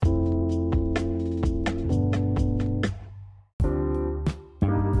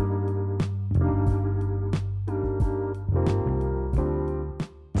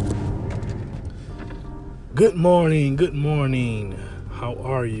Good morning. How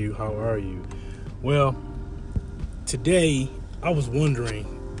are you? Well, today I was wondering,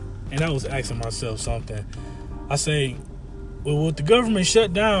 and I was asking myself something. I say, well, with the government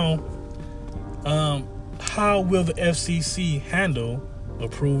shut down, how will the FCC handle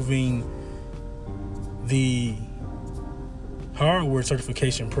approving the hardware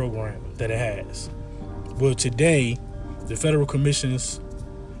certification program that it has? Well, today, the Federal Commission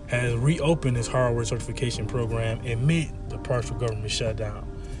has reopened its hardware certification program amid the partial government shutdown,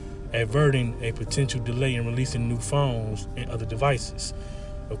 averting a potential delay in releasing new phones and other devices.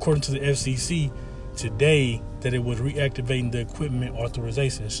 According to the FCC today, that it was reactivating the equipment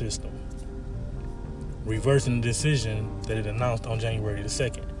authorization system, reversing the decision that it announced on January the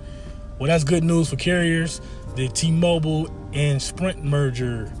 2nd. Well, that's good news for carriers. The T-Mobile and Sprint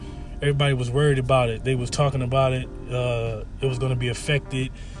merger, everybody was worried about it. They was talking about it. It was going to be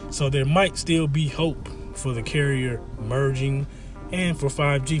affected. So there might still be hope for the carrier merging and for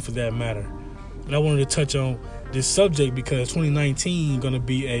 5G for that matter. And I wanted to touch on this subject because 2019 is going to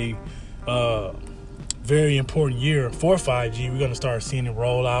be a very important year for 5G. We're going to start seeing it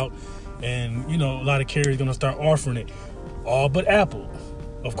roll out. And, a lot of carriers are going to start offering it. All but Apple,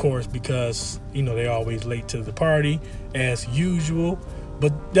 of course, because, they're always late to the party as usual.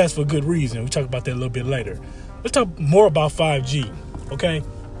 But that's for good reason. We'll talk about that a little bit later. Let's talk more about 5G, okay?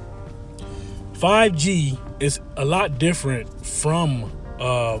 5G is a lot different from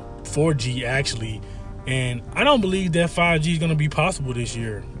 4G, actually. And I don't believe that 5G is going to be possible this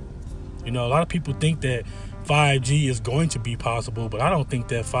year. A lot of people think that 5G is going to be possible, but I don't think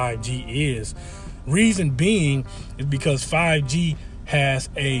that 5G is. Reason being is because 5G has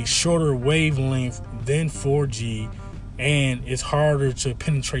a shorter wavelength than 4G, and it's harder to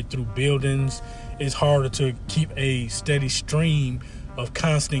penetrate through buildings. It's harder to keep a steady stream of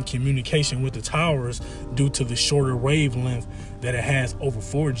constant communication with the towers due to the shorter wavelength that it has over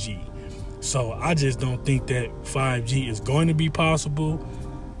 4G. So I just don't think that 5G is going to be possible,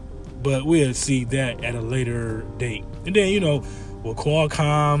 but we'll see that at a later date. And then, with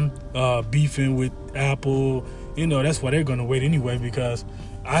Qualcomm beefing with Apple, that's why they're going to wait anyway, because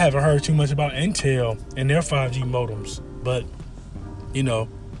I haven't heard too much about Intel and their 5G modems. But, who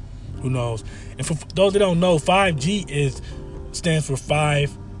knows? And for those that don't know, 5G stands for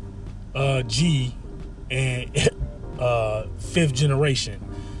 5G and fifth generation.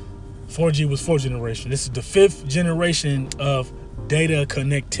 4G was fourth generation. This is the fifth generation of data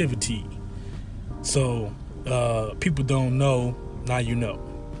connectivity. So people don't know, now you know.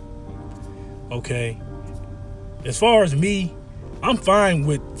 Okay. As far as me, I'm fine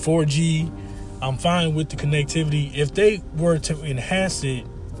with 4G. I'm fine with the connectivity. If they were to enhance it,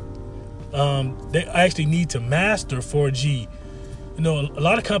 they actually need to master 4G. A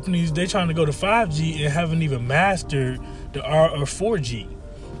lot of companies, they're trying to go to 5G and haven't even mastered the art of 4G,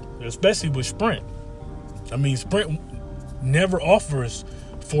 especially with Sprint. Sprint never offers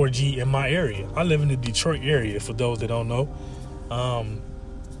 4G in my area. I live in the Detroit area, for those that don't know.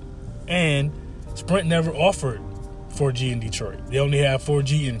 And Sprint never offered 4G in Detroit. They only have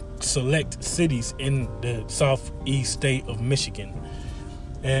 4G in select cities in the southeast state of Michigan.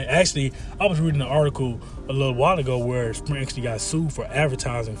 And actually, I was reading an article a little while ago where Sprint actually got sued for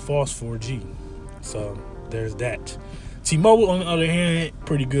advertising false 4G. So there's that. T-Mobile, on the other hand,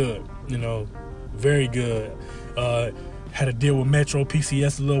 pretty good. Very good. Had a deal with Metro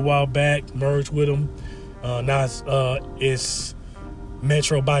PCS a little while back, merged with them. Now it's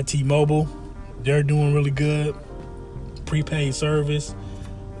Metro by T-Mobile. They're doing really good. Prepaid service,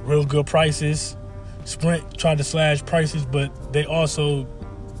 real good prices. Sprint tried to slash prices, but they also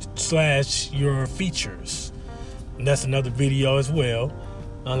slash your features. And that's another video as well.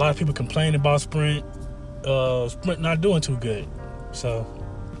 A lot of people complain about Sprint. Sprint not doing too good. So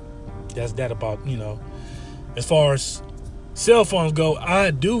that's that about, As far as cell phones go,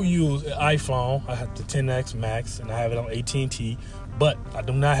 I do use an iPhone. I have the XS Max, and I have it on AT&T, but I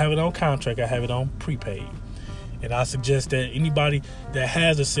do not have it on contract. I have it on prepaid. And I suggest that anybody that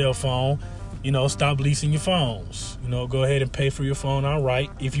has a cell phone, stop leasing your phones. Go ahead and pay for your phone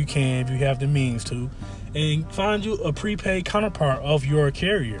outright if you can, if you have the means to. And find you a prepaid counterpart of your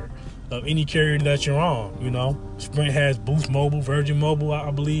carrier, of any carrier that you're on. Sprint has Boost Mobile, Virgin Mobile,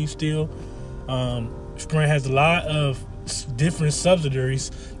 I believe, still. Sprint has a lot of different subsidiaries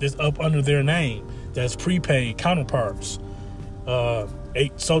that's up under their name. That's prepaid counterparts.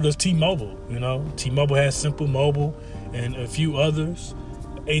 So does T-Mobile. T-Mobile has Simple Mobile and a few others.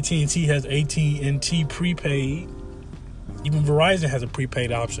 AT&T has AT&T prepaid. Even Verizon has a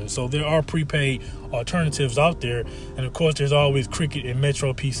prepaid option. So there are prepaid alternatives out there. And of course, there's always Cricket and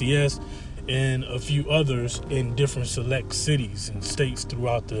Metro PCS. and a few others in different select cities and states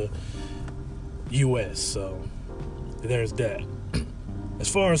throughout the U.S. So there's that. As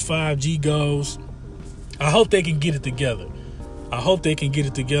far as 5G goes, I hope they can get it together. I hope they can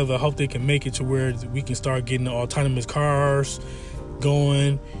make it to where we can start getting the autonomous cars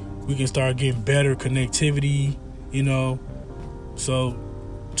going. We can start getting better connectivity, So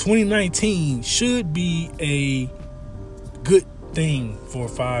 2019 should be a good thing for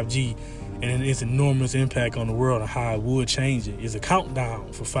 5G and its enormous impact on the world and how it would change it. It's a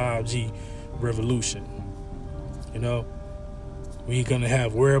countdown for 5G revolution. We're going to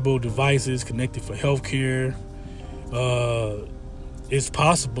have wearable devices connected for healthcare. It's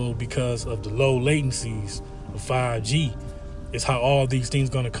possible because of the low latencies of 5G. It's how all these things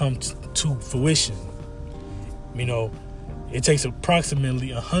going to come to fruition. It takes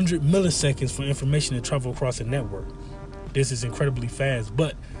approximately 100 milliseconds for information to travel across a network. This is incredibly fast,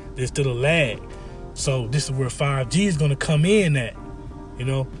 but there's still a lag. So this is where 5G is going to come in at,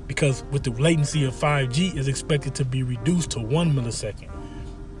 because with the latency of 5G is expected to be reduced to 1 millisecond.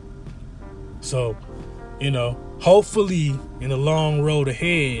 So, hopefully in the long road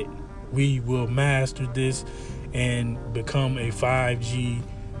ahead, we will master this and become a 5G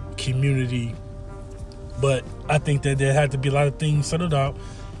community. But I think that there had to be a lot of things settled out.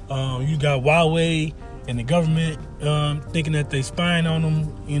 You got Huawei and the government thinking that they spying on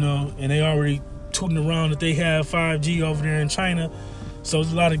them, and they already tooting around that they have 5G over there in China. So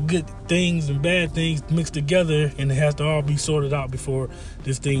there's a lot of good things and bad things mixed together, and it has to all be sorted out before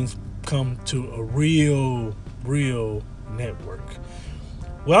this thing's come to a real network.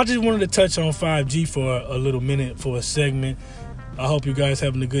 Well, I just wanted to touch on 5G for a little minute for a segment. I hope you guys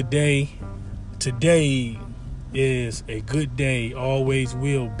having a good day. Today is a good day, always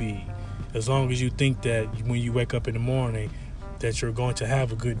will be. As long as you think that when you wake up in the morning that you're going to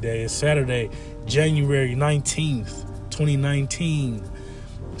have a good day. It's Saturday, January 19th, 2019.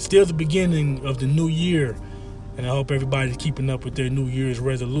 Still the beginning of the new year. And I hope everybody's keeping up with their New Year's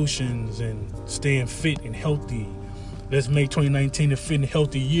resolutions and staying fit and healthy. Let's make 2019 a fit and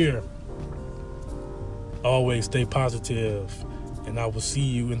healthy year. Always stay positive. And I will see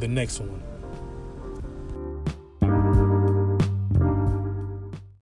you in the next one.